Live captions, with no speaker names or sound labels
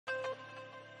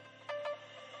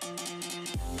What's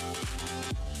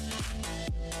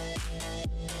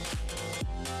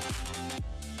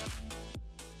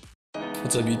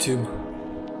up YouTube?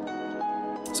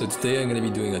 So today I'm going to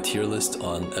be doing a tier list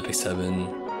on Epic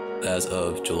 7 as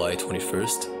of July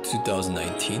 21st,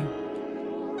 2019.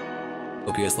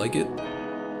 Hope you guys like it.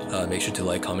 Make sure to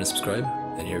like, comment, and subscribe,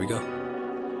 and here we go.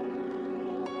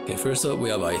 Okay, first up we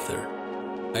have Aether.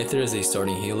 Aether is a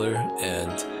starting healer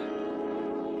and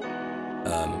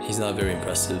he's not very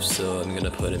impressive, so I'm going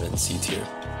to put him in C tier.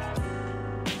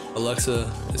 Alexa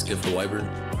is good for Wyvern,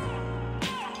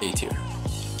 A tier.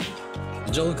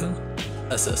 Angelica,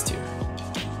 SS tier.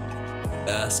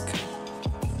 Ask,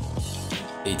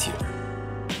 A tier.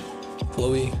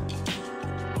 Chloe,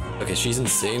 okay, she's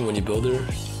insane when you build her.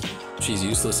 She's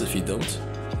useless if you don't.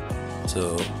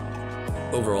 So,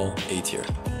 overall, A tier.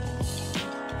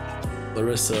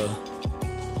 Larissa,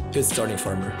 good starting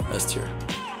farmer, S tier.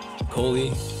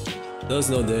 Coley, does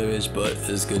no damage but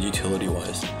is good utility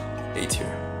wise, A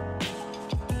tier.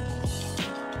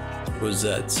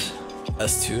 Rosette,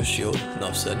 S2 shield,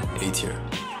 enough said, A tier.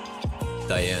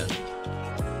 Diane,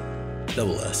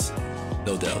 double S,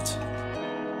 no doubt.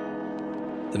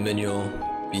 Dominion,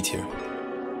 B tier.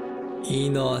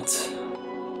 Enot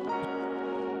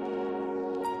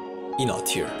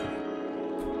tier.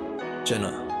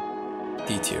 Jenna,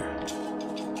 D tier.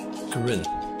 Corinne,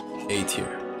 A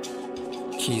tier.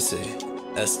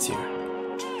 Kisei, S tier.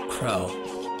 Crow,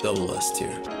 double S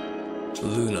tier.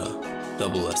 Luna,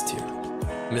 double S tier.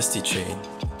 Misty Chain,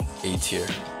 A tier.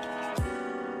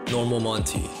 Normal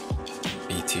Monty,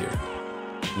 B tier.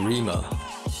 Rima,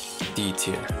 D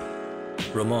tier.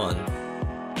 Ramon,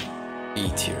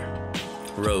 E tier.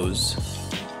 Rose,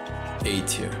 A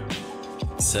tier.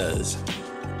 Says,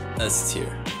 S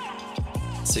tier.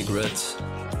 Cigarette,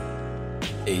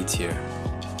 A tier.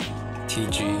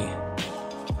 TG,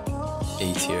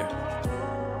 A tier.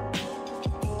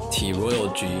 T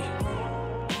Royal G,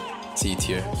 C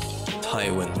tier.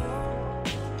 Tywin,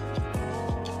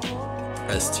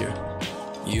 S tier.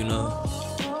 Yuna,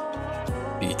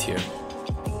 B tier.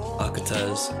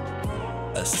 Akataz,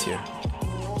 S tier.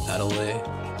 Adelaide,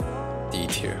 D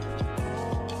tier.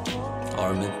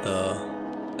 Armintha,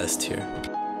 S tier.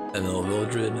 ML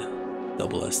Mildred,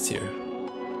 double S tier.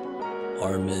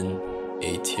 Armin,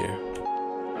 A tier.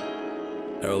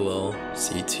 Parallel,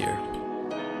 C tier.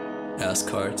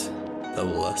 Ascart,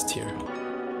 double S tier.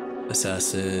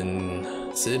 Assassin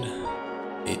Sid,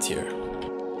 A tier.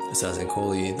 Assassin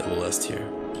Coley, double S tier.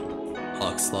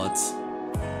 Hawkslots,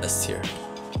 S tier.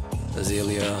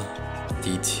 Azalea,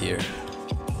 D tier.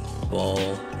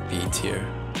 Ball, B tier.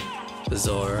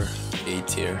 Bazaar, A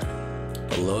tier.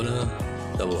 Bellona,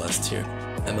 double S tier.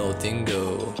 ML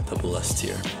Dingo, double S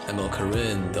tier. ML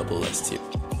Corinne, double S tier.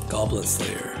 Goblin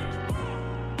Slayer,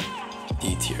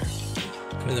 D tier.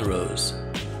 Commander Rose,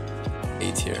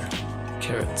 A tier.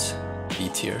 Carrot, B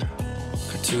tier.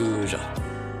 Cartuja,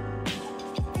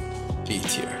 B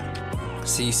tier.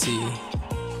 CC,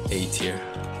 A tier.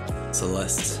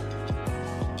 Celeste,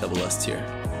 double S tier.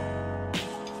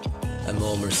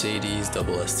 ML Mercedes,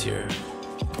 double S tier.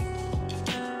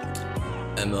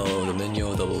 ML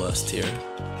Dominion, double S tier.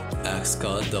 Axe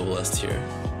God, double S tier.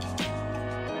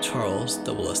 Charles,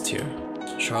 double S tier.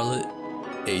 Charlotte,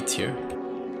 A tier.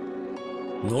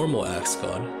 Normal Axe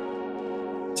God,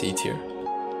 C tier.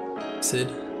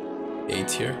 Sid, A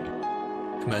tier.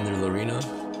 Commander Lorena,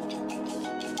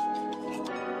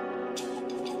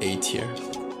 A tier.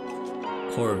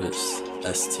 Corvus,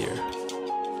 S tier.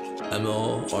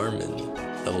 ML Armin,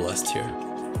 double S tier.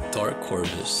 Dark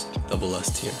Corvus, double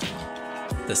S tier.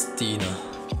 Destina,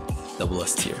 double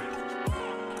S tier.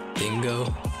 Dingo,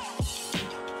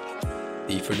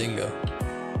 D for Dingo.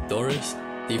 Doris,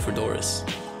 D for Doris.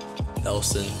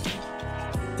 Elson,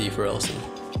 D for Elson.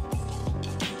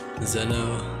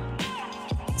 Zeno,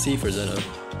 C for Zeno.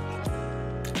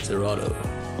 Zerato,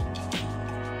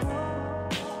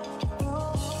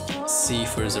 C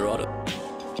for Zerato.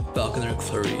 Falconer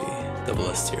Flurry, double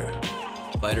S tier.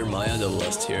 Fighter Maya, double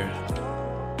S tier.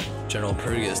 General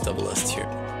Purgus, double S tier.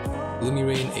 Gloomy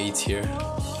Rain, A tier.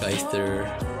 Geither,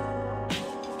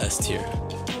 S tier.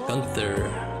 Gunther,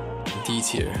 D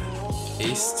tier.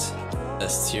 Haste,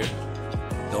 S tier.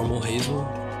 Normal Hazel,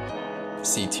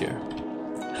 C tier.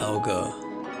 Helga,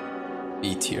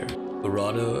 B tier.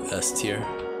 Dorado, S tier.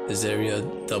 Azaria,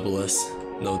 double S,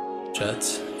 no chat,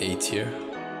 A tier.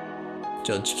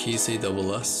 Judge Kisei,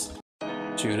 double S.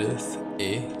 Judith,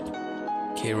 A.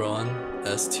 Kayron,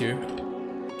 S tier.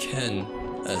 Ken,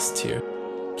 S tier.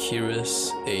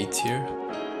 Kiris, A tier.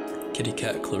 Kitty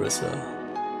Cat Clarissa,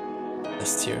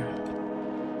 S tier.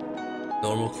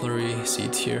 Normal Clary, C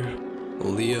tier.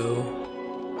 Leo,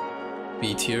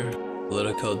 B tier.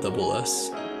 Politico double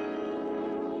S.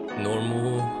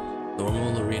 Normal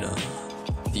Arena,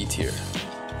 D tier.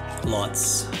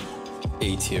 Lots,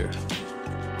 A tier.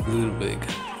 Ludwig,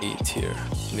 A tier.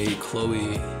 May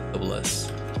Chloe, double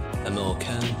S. ML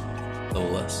Ken,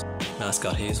 double S.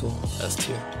 Mascot Hazel, S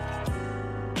tier.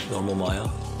 Normal Maya,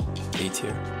 A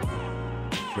tier.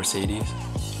 Mercedes,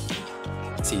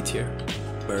 C tier.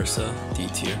 Bursa, D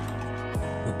tier.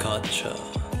 Mukacha,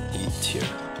 D tier.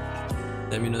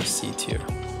 Nemunus, C tier.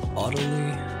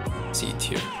 Audley, C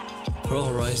tier. Pearl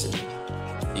Horizon,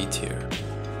 D tier.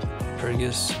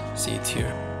 Pergus, C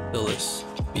tier. Phyllis,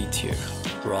 B tier.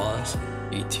 Roz,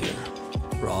 B tier.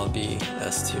 Robbie,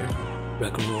 S tier.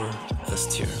 Reconor, S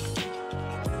tier.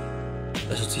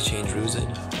 Specialty Change Ruzin,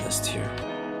 S tier.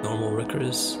 Normal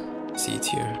Rickers, C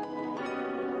tier.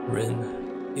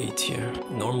 Rin, A tier.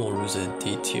 Normal Ruzid,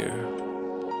 D tier.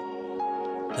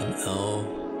 ML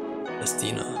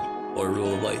Estina, or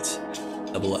Rule of Light,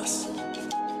 double S.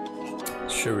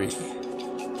 Shuri,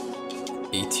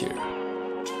 A tier.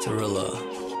 Cirilla,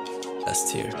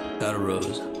 S tier. Battle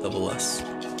Rose, double S.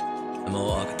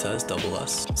 MO Akates, double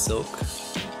S. Silk,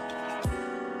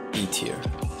 E tier.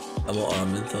 MO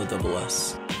Araminta, double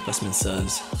S. Westman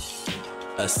Says,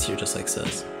 S tier, just like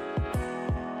Says.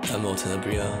 MO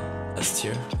Tenebria, S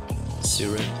tier.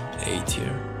 Surin, A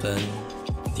tier. Ben,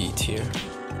 D tier.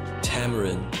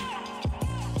 Tamarin,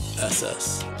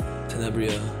 SS.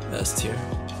 Tenebria, S tier.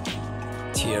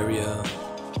 Tierria,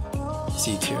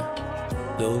 C tier.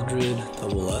 Mildred,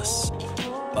 double S.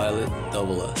 Violet,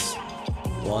 double S.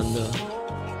 Wanda,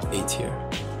 A tier.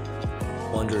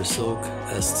 Wanderer Silk,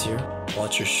 S tier.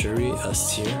 Watcher Shuri,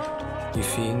 S tier.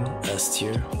 Yufine, S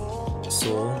tier.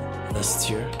 Soul, S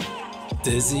tier.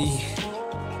 Dizzy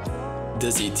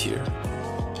tier.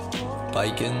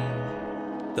 Baiken,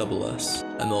 double S.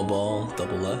 ML Ball,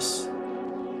 double S.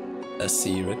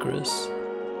 SC Ricarus,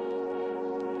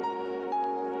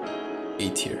 A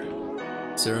tier.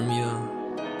 Zermia,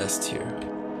 S tier.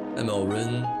 ML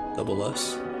Rin, double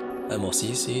S. ML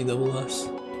CC, double S.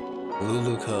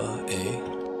 Luluka,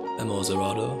 A. ML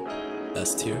Zerado,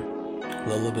 S tier.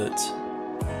 Lilibet,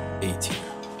 A tier.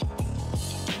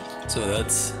 So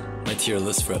that's my tier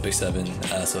list for Epic 7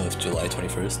 as of July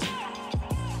 21st.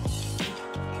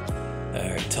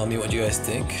 Alright, tell me what you guys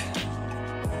think.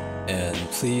 And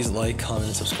please like, comment,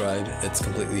 and subscribe. It's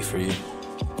completely free.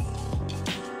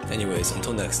 Anyways,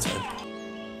 until next time.